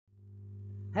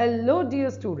Hello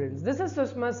dear students, this is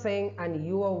Sushma Singh and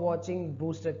you are watching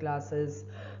Booster Classes.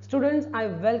 Students, I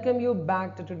welcome you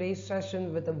back to today's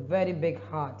session with a very big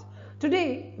heart.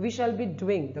 Today we shall be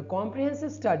doing the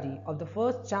comprehensive study of the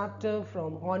first chapter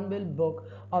from Hornbill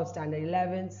book of Standard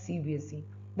 11 CBSE.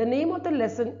 The name of the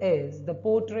lesson is The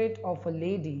Portrait of a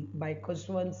Lady by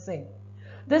Khushwant Singh.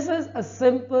 This is a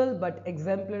simple but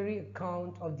exemplary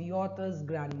account of the author's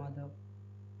grandmother.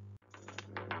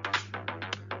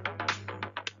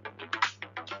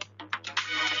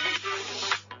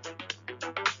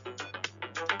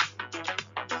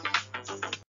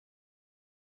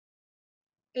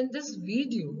 In this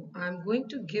video, I am going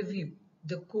to give you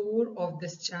the core of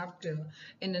this chapter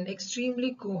in an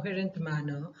extremely coherent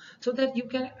manner so that you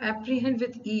can apprehend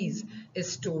with ease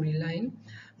its storyline,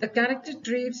 the character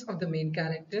traits of the main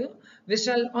character. We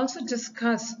shall also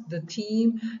discuss the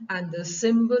theme and the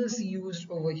symbols used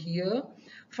over here.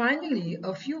 Finally,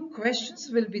 a few questions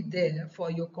will be there for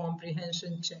your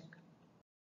comprehension check.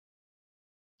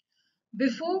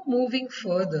 Before moving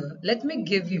further, let me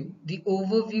give you the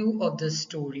overview of the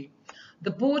story.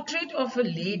 The Portrait of a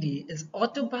Lady is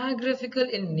autobiographical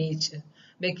in nature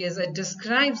because it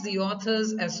describes the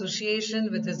author's association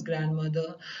with his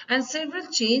grandmother and several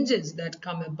changes that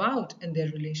come about in their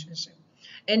relationship.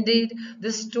 Indeed,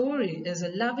 the story is a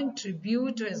loving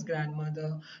tribute to his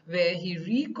grandmother, where he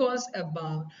recalls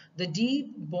about the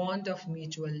deep bond of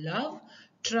mutual love,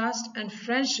 trust, and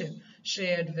friendship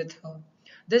shared with her.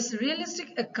 This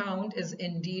realistic account is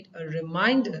indeed a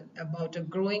reminder about a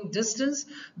growing distance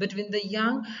between the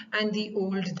young and the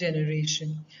old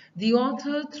generation. The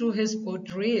author, through his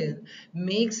portrayal,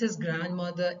 makes his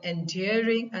grandmother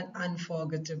endearing and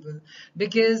unforgettable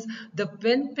because the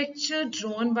pen picture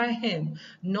drawn by him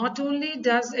not only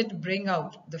does it bring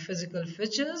out the physical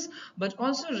features but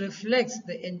also reflects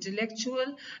the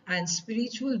intellectual and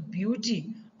spiritual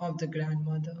beauty of the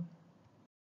grandmother.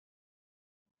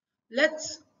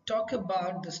 Let's talk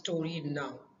about the story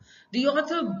now. The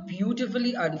author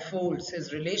beautifully unfolds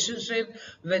his relationship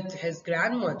with his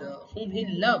grandmother, whom he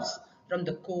loves from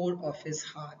the core of his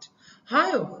heart.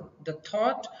 However, the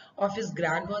thought of his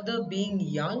grandmother being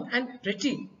young and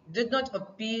pretty did not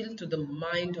appeal to the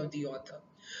mind of the author.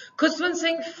 Khushwant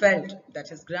Singh felt that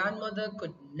his grandmother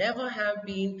could never have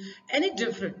been any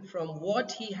different from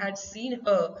what he had seen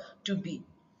her to be.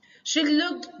 She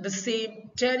looked the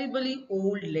same terribly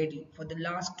old lady for the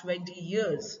last 20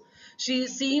 years. She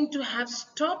seemed to have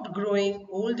stopped growing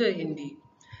older indeed.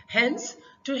 Hence,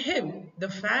 to him, the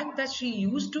fact that she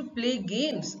used to play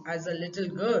games as a little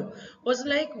girl was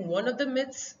like one of the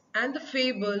myths and the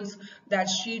fables that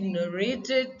she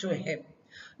narrated to him.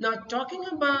 Now, talking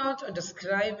about or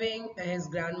describing his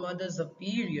grandmother's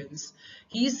appearance,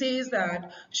 he says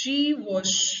that she was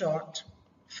short,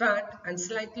 fat, and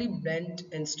slightly bent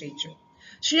in stature.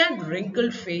 She had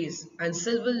wrinkled face and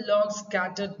silver locks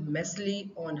scattered messily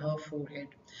on her forehead.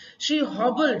 She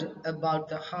hobbled about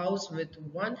the house with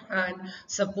one hand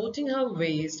supporting her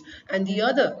waist and the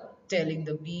other telling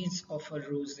the beads of her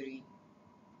rosary.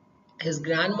 His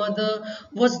grandmother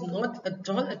was not at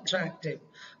all attractive,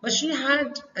 but she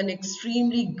had an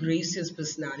extremely gracious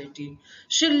personality.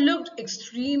 She looked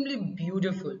extremely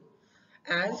beautiful,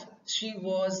 as she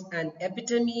was an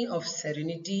epitome of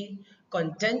serenity,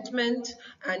 contentment,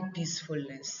 and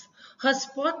peacefulness. Her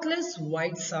spotless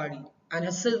white sari and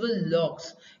her silver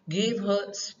locks gave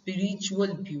her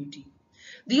spiritual beauty.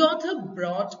 The author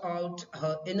brought out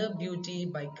her inner beauty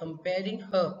by comparing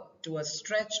her to a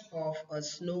stretch of a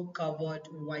snow-covered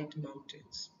white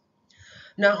mountains.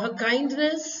 Now, her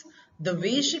kindness, the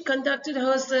way she conducted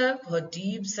herself, her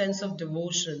deep sense of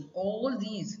devotion, all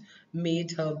these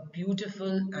made her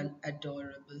beautiful and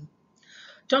adorable.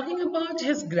 Talking about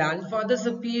his grandfather's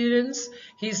appearance,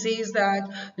 he says that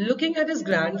looking at his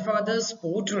grandfather's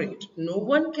portrait, no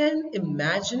one can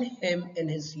imagine him in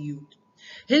his youth.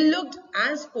 He looked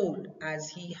as old as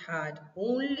he had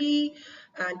only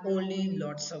and only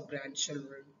lots of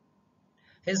grandchildren.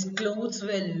 His clothes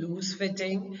were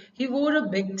loose-fitting, he wore a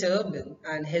big turban,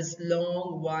 and his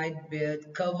long white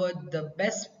beard covered the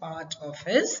best part of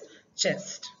his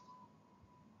chest.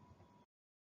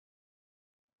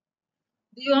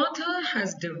 The author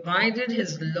has divided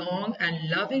his long and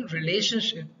loving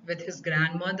relationship with his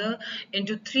grandmother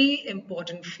into three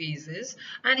important phases,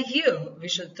 and here we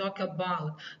shall talk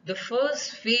about the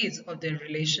first phase of their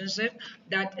relationship,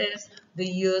 that is the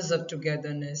years of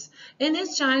togetherness. In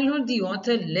his childhood, the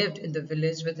author lived in the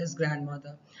village with his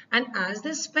grandmother, and as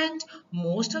they spent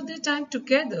most of their time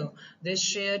together, they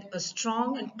shared a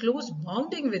strong and close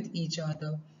bonding with each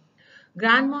other.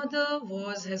 Grandmother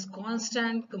was his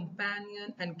constant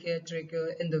companion and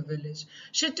caretaker in the village.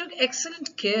 She took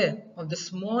excellent care of the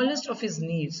smallest of his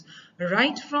needs,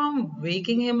 right from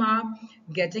waking him up,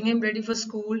 getting him ready for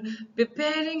school,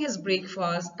 preparing his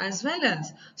breakfast, as well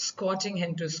as escorting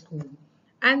him to school.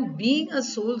 And being a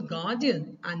sole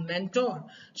guardian and mentor,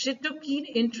 she took keen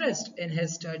interest in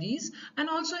his studies and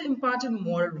also imparted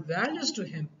moral values to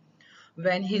him.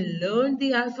 When he learned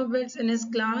the alphabets in his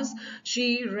class,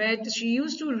 she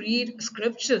used to read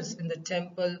scriptures in the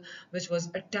temple which was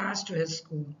attached to his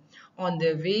school. On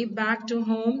their way back to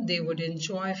home, they would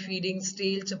enjoy feeding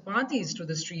stale chapatis to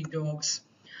the street dogs.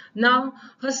 Now,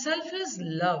 her selfless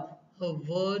love, her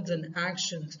words and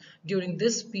actions during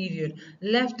this period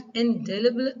left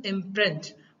indelible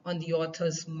imprint on the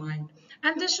author's mind.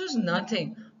 And this shows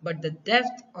nothing but the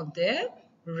depth of their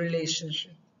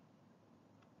relationship.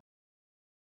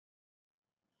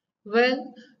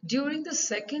 Well, during the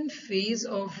second phase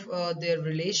of their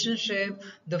relationship,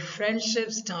 the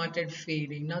friendship started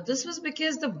fading. Now, this was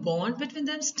because the bond between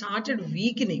them started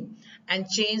weakening and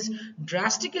changed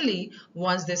drastically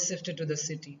once they shifted to the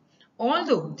city.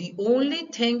 Although the only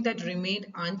thing that remained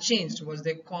unchanged was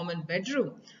their common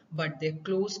bedroom, but their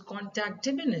close contact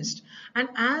diminished. And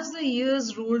as the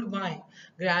years rolled by,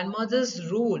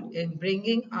 grandmother's role in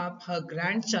bringing up her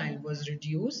grandchild was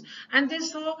reduced and they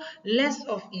saw less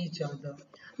of each other.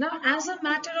 Now, as a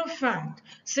matter of fact,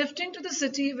 shifting to the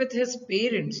city with his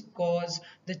parents caused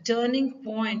the turning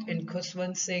point in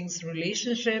Khushwant Singh's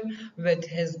relationship with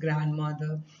his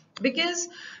grandmother. Because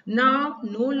now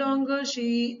no longer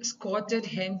she escorted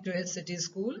him to his city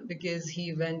school because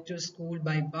he went to school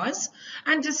by bus,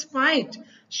 and despite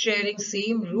sharing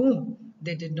same room,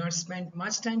 they did not spend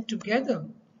much time together.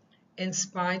 In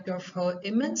spite of her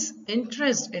immense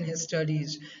interest in his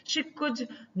studies, she could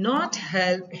not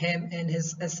help him in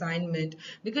his assignment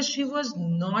because she was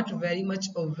not very much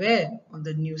aware of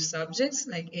the new subjects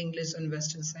like English and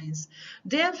Western science.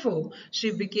 Therefore,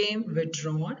 she became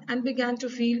withdrawn and began to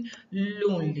feel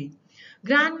lonely.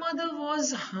 Grandmother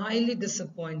was highly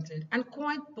disappointed and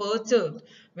quite perturbed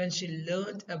when she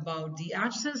learned about the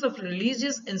absence of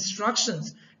religious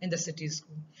instructions in the city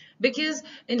school. Because,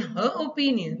 in her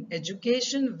opinion,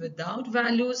 education without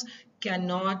values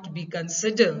cannot be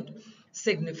considered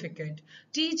significant.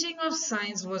 Teaching of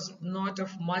science was not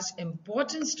of much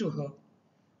importance to her.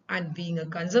 And being a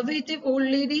conservative old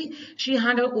lady, she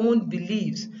had her own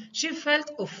beliefs. She felt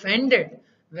offended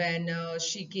when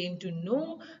she came to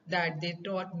know that they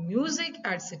taught music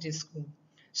at city school.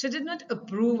 She did not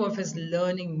approve of his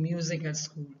learning music at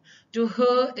school. To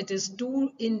her, it is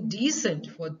too indecent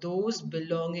for those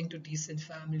belonging to decent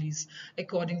families.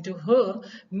 According to her,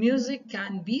 music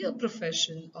can be a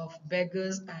profession of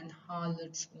beggars and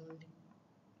harlots only.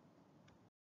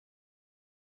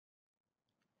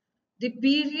 The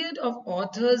period of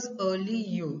author's early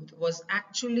youth was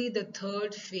actually the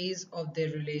third phase of their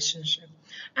relationship.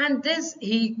 And this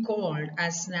he called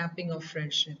as snapping of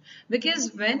friendship.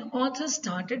 Because when author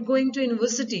started going to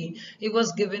university, he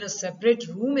was given a separate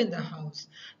room in the house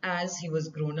as he was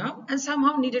grown up and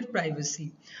somehow needed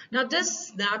privacy. Now this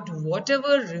snapped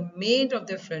whatever remained of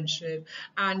their friendship,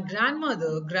 and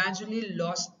grandmother gradually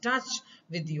lost touch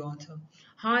with the author.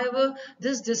 However,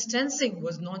 this distancing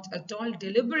was not at all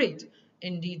deliberate,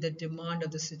 indeed the demand of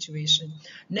the situation.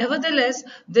 Nevertheless,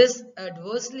 this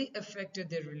adversely affected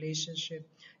their relationship.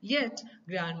 Yet,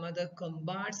 grandmother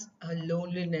combats her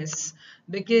loneliness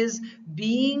because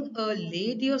being a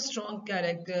lady of strong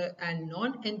character and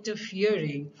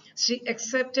non-interfering, she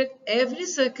accepted every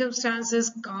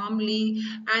circumstances calmly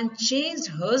and changed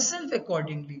herself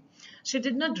accordingly. She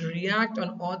did not react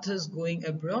on authors going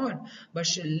abroad, but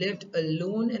she lived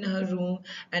alone in her room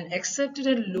and accepted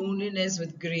her loneliness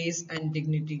with grace and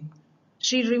dignity.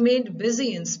 She remained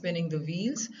busy in spinning the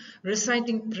wheels,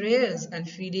 reciting prayers, and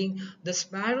feeding the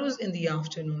sparrows in the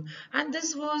afternoon. And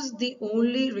this was the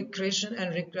only recreation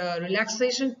and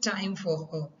relaxation time for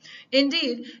her.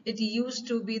 Indeed, it used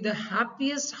to be the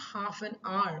happiest half an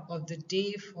hour of the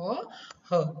day for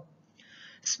her.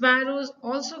 Sparrows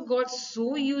also got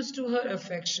so used to her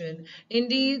affection,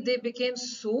 indeed, they became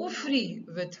so free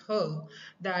with her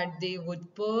that they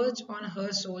would perch on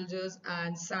her shoulders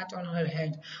and sat on her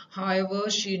head.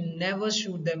 However, she never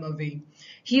shooed them away.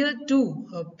 Here too,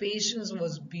 her patience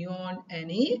was beyond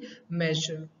any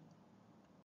measure.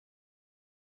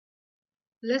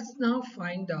 Let's now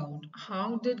find out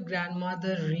how did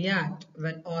grandmother react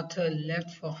when author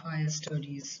left for higher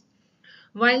studies.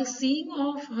 While seeing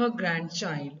off her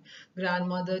grandchild,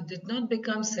 grandmother did not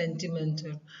become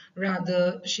sentimental.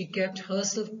 Rather, she kept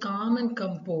herself calm and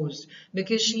composed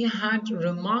because she had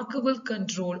remarkable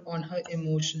control on her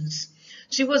emotions.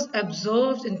 She was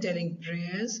absorbed in telling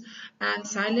prayers and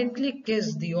silently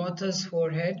kissed the author's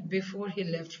forehead before he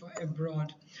left for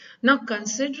abroad. Now,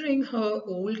 considering her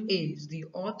old age, the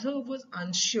author was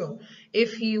unsure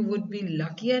if he would be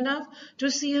lucky enough to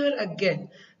see her again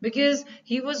because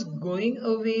he was going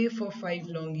away for 5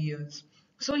 long years.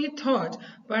 So he thought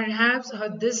perhaps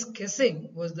this kissing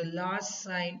was the last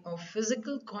sign of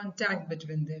physical contact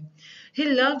between them. He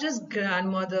loved his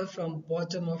grandmother from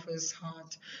bottom of his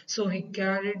heart, so he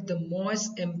carried the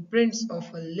moist imprints of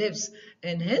her lips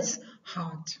in his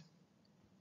heart.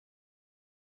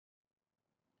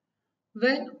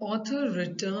 When Arthur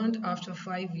returned after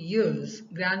 5 years,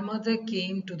 grandmother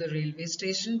came to the railway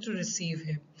station to receive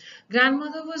him.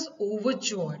 Grandmother was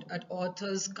overjoyed at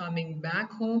Arthur's coming back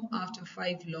home after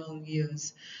 5 long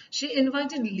years. She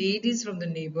invited ladies from the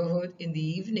neighborhood in the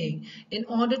evening in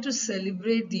order to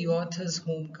celebrate the author's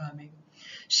homecoming.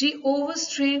 She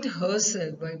overstrained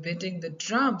herself by beating the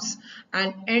drums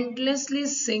and endlessly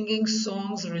singing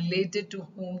songs related to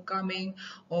homecoming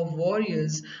or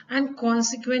warriors and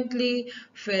consequently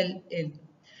fell ill.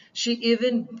 She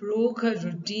even broke her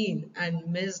routine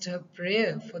and missed her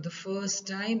prayer for the first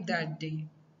time that day.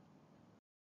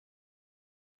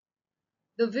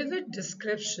 The vivid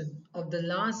description of the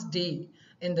last day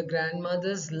in the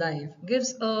grandmother's life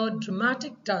gives a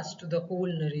dramatic touch to the whole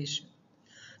narration.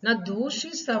 Now, though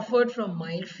she suffered from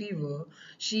mild fever,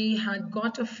 she had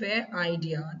got a fair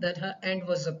idea that her end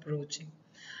was approaching.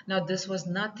 Now, this was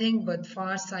nothing but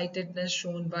far-sightedness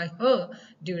shown by her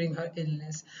during her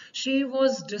illness. She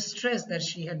was distressed that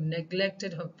she had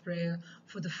neglected her prayer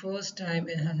for the first time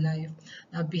in her life.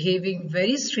 Now, behaving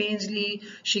very strangely,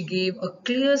 she gave a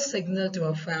clear signal to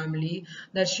her family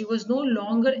that she was no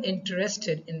longer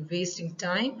interested in wasting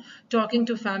time talking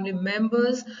to family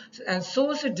members, and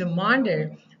so she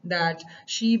demanded that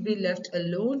she be left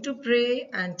alone to pray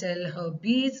and tell her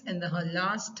beads in her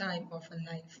last time of her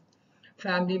life.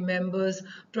 Family members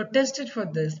protested for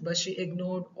this, but she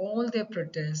ignored all their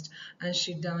protests and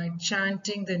she died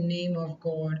chanting the name of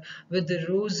God with the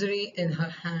rosary in her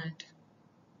hand.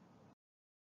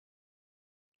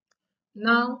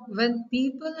 Now, when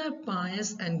people are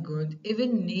pious and good,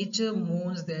 even nature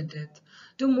mourns their death.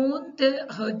 To mourn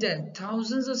her death,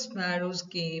 thousands of sparrows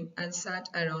came and sat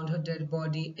around her dead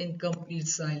body in complete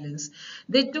silence.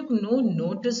 They took no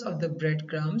notice of the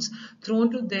breadcrumbs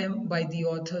thrown to them by the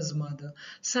author's mother,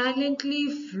 silently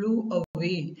flew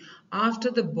away after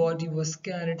the body was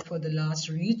carried for the last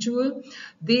ritual.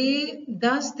 They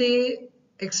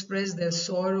expressed their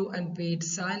sorrow and paid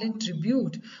silent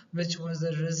tribute, which was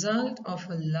the result of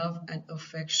her love and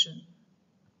affection.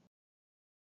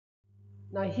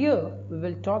 Now, here we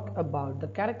will talk about the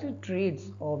character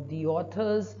traits of the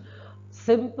author's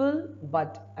simple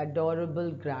but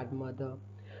adorable grandmother.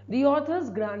 The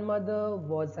author's grandmother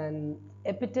was an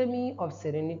epitome of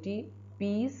serenity,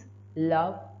 peace,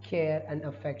 love, care, and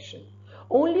affection.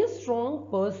 Only a strong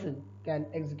person can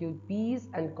execute peace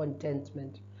and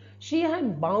contentment. She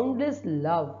had boundless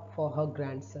love for her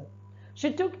grandson.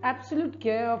 She took absolute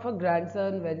care of her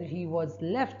grandson when he was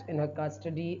left in her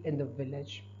custody in the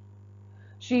village.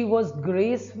 She was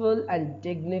graceful and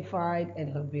dignified in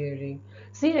her bearing.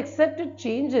 She accepted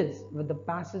changes with the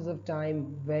passage of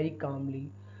time very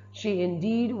calmly. She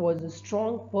indeed was a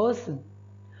strong person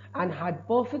and had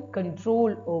perfect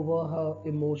control over her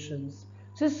emotions.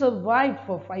 She survived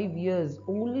for 5 years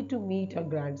only to meet her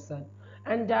grandson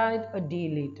and died a day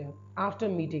later after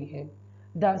meeting him.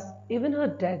 Thus, even her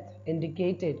death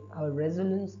indicated her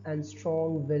resilience and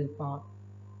strong willpower.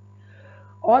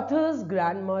 Arthur's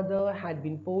grandmother had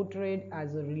been portrayed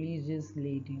as a religious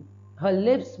lady. Her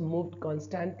lips moved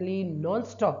constantly,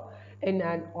 non-stop, in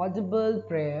an audible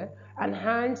prayer, and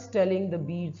hands telling the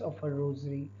beads of her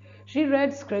rosary. She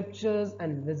read scriptures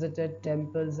and visited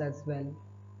temples as well.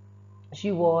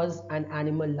 She was an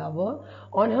animal lover.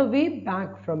 On her way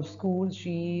back from school,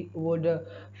 she would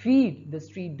feed the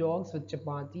street dogs with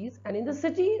chapatis. And in the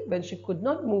city, when she could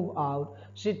not move out,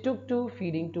 she took to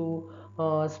feeding to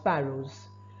sparrows.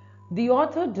 The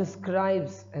author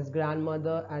describes his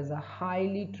grandmother as a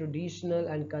highly traditional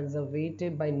and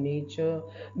conservative by nature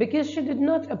because she did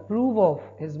not approve of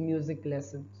his music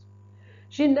lessons.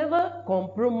 She never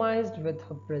compromised with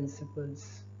her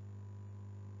principles.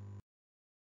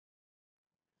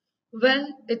 Well,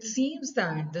 it seems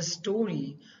that the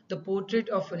story, The Portrait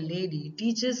of a Lady,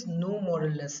 teaches no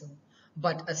moral lesson,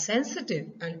 but a sensitive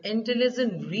and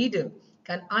intelligent reader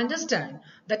can understand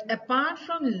that apart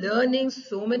from learning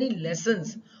so many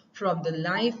lessons from the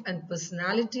life and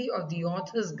personality of the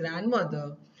author's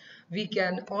grandmother, we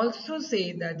can also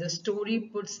say that the story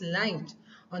puts light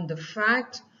on the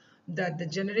fact that the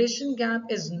generation gap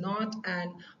is not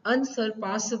an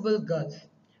unsurpassable gulf.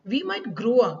 We might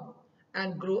grow up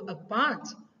and grow apart,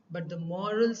 but the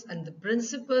morals and the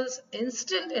principles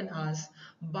instilled in us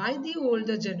by the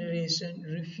older generation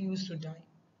refuse to die.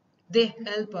 They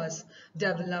help us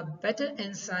develop better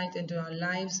insight into our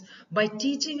lives by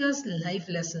teaching us life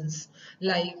lessons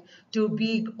like to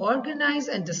be organized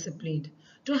and disciplined,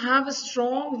 to have a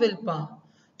strong willpower,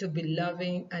 to be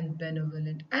loving and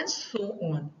benevolent, and so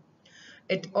on.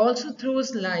 It also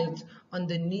throws light on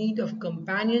the need of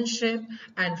companionship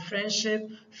and friendship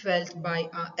felt by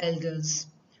our elders.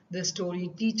 The story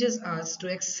teaches us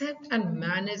to accept and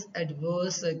manage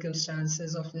adverse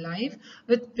circumstances of life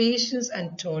with patience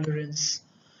and tolerance.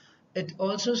 It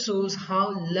also shows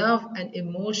how love and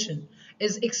emotion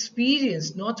is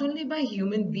experienced not only by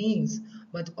human beings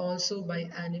but also by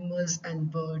animals and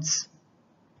birds.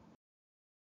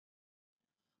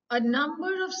 A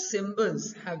number of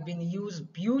symbols have been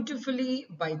used beautifully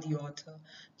by the author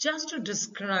just to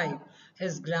describe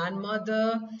his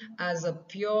grandmother as a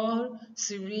pure,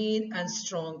 serene, and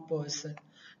strong person.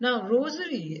 Now,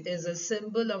 rosary is a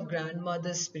symbol of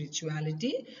grandmother's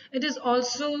spirituality. It is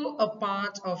also a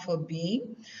part of her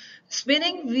being.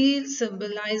 Spinning wheel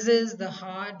symbolizes the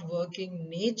hard-working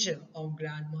nature of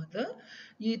grandmother.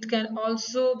 It can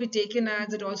also be taken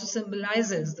as it also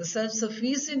symbolizes the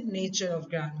self-sufficient nature of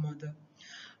grandmother.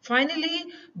 Finally,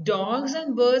 dogs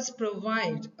and birds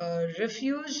provide a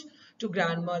refuge to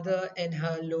grandmother in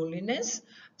her loneliness.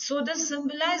 So this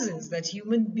symbolizes that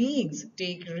human beings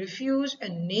take refuge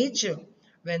in nature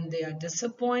when they are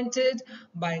disappointed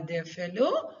by their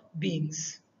fellow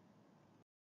beings.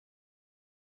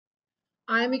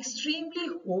 I am extremely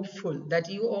hopeful that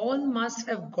you all must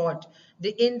have got the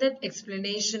in-depth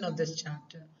explanation of this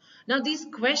chapter. Now, these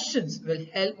questions will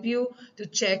help you to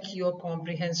check your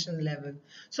comprehension level.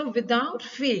 So, without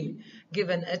fail, give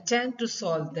an attempt to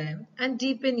solve them and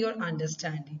deepen your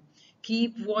understanding.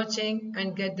 Keep watching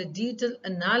and get the detailed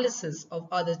analysis of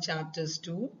other chapters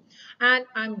too. And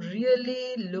I'm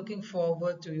really looking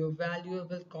forward to your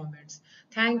valuable comments.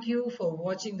 Thank you for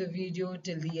watching the video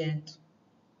till the end.